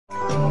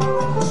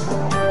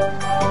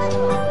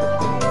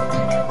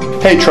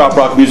Hey Trop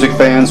Rock music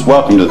fans,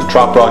 welcome to the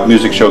Trop Rock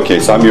Music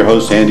Showcase. I'm your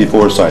host, Andy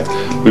Forsyth.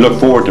 We look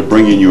forward to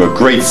bringing you a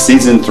great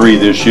Season 3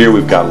 this year.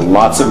 We've got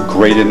lots of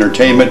great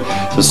entertainment,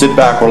 so sit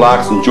back,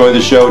 relax, enjoy the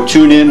show,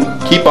 tune in,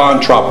 keep on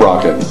Trop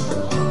Rockin'.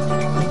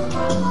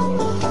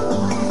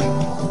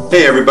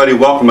 Hey everybody,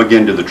 welcome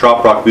again to the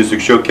Trop Rock Music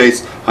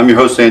Showcase. I'm your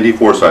host, Andy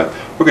Forsyth.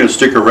 We're going to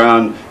stick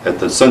around at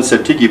the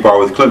Sunset Tiki Bar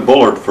with Clint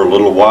Bullard for a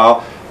little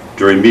while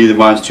during Meet the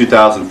Minds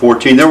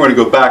 2014. Then we're going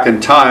to go back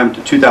in time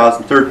to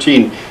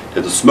 2013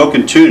 at the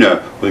Smokin'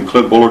 Tuna when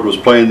Clint Bullard was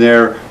playing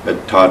there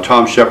at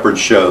Tom Shepard's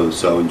shows.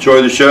 So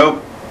enjoy the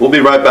show. We'll be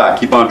right back.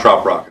 Keep on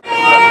Trop Rockin'.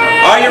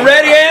 Are you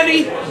ready,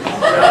 Andy?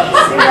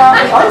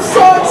 I'm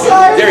so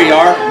excited. There you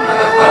are.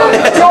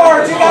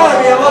 George, you gotta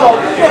be a little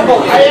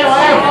nimble.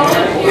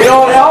 You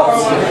know what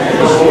helps?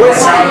 Put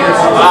his hands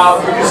up.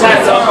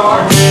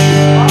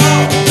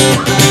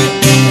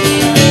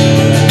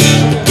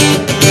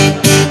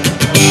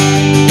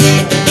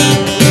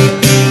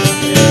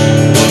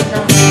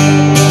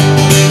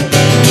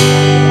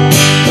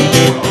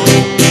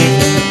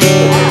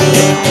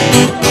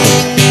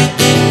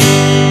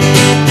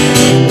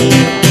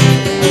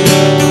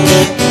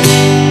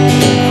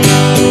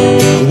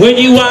 When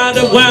you wound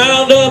up,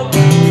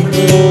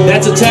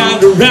 that's a time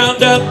to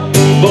round up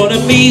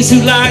enemies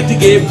who like to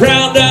get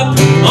round up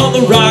on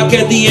the rock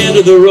at the end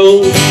of the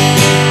road.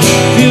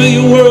 Feel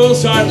your world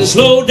start to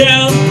slow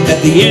down. At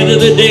the end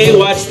of the day,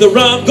 watch the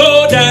rum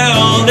go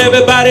down.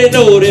 Everybody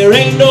know there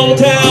ain't no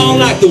town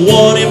like the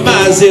one in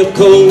my zip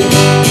code.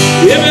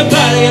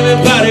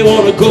 Everybody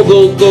wanna go,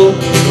 go, go.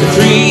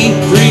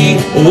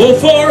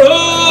 33040.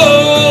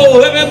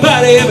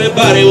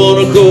 Everybody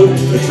wanna go.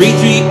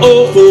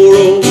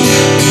 33040.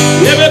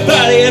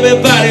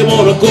 Everybody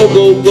wanna go,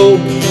 go, go.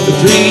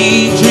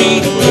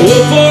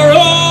 33040.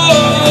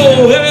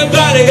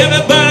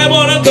 Everybody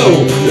wanna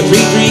go.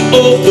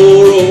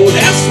 33040.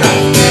 That's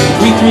right.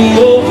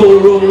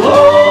 33040.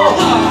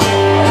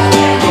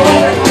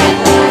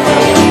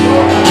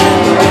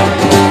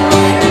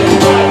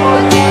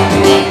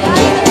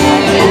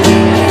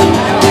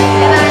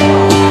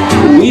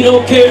 We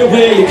don't care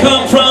where you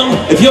come from,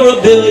 if you're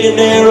a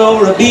billionaire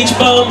or a beach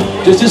bum,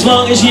 just as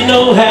long as you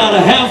know how to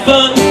have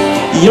fun,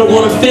 you're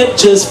gonna fit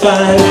just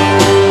fine.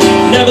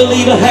 Never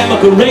leave a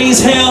hammock or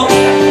raise hell,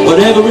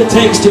 whatever it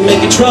takes to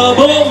make it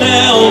trouble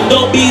now.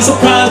 Don't be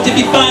surprised if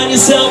you find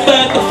yourself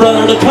at the front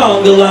of the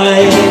conga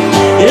line.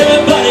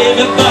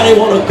 Everybody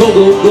wanna go,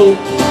 go, go.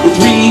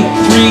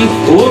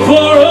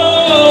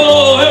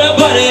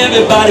 33040.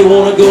 Everybody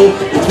wanna go.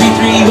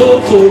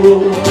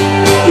 33040.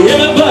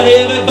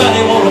 Everybody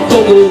wanna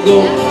go, go, go.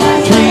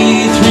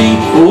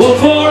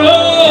 33040.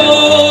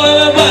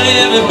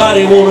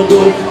 Everybody wanna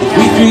go.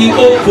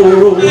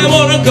 33040. I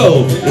wanna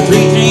go.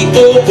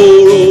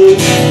 33040.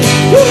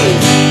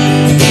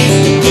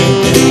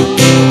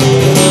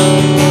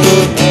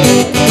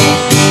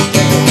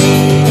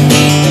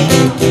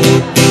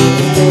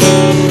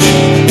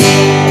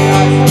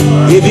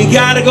 If you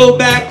gotta go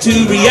back to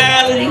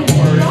reality,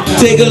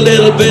 take a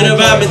little bit of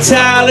our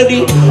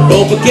mentality.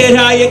 Don't forget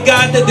how you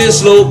got to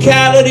this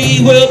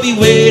locality. We'll be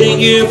waiting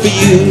here for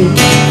you.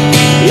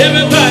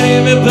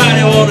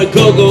 Everybody wanna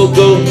go, go,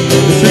 go.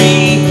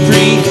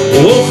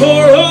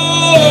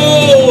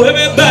 33040.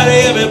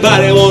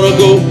 Everybody wanna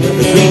go.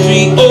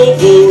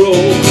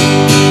 33040.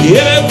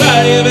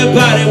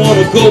 Everybody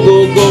wanna go,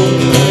 go, go.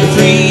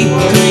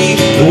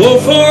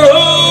 33040.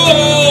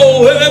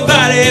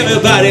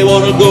 Everybody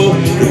wanna go.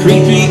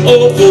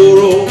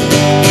 33040.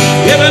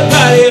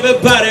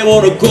 Everybody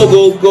wanna go,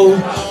 go, go.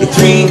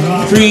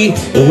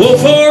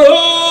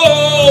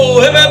 33040.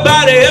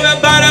 Everybody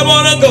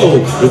wanna go.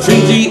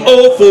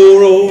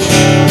 33040.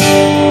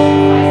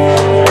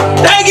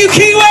 Thank you,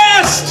 Key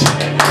West.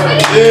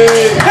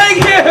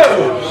 Thank you.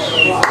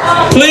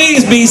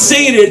 Please be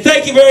seated.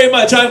 Thank you very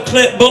much. I'm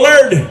Clint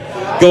Bullard.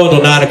 Going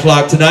till 9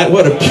 o'clock tonight.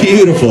 What a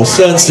beautiful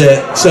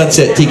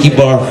Sunset Tiki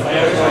Bar.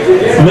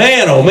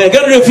 Man, oh man.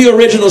 Gonna do a few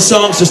original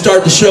songs to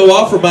start the show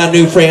off for my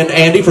new friend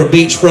Andy from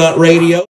Beachfront Radio.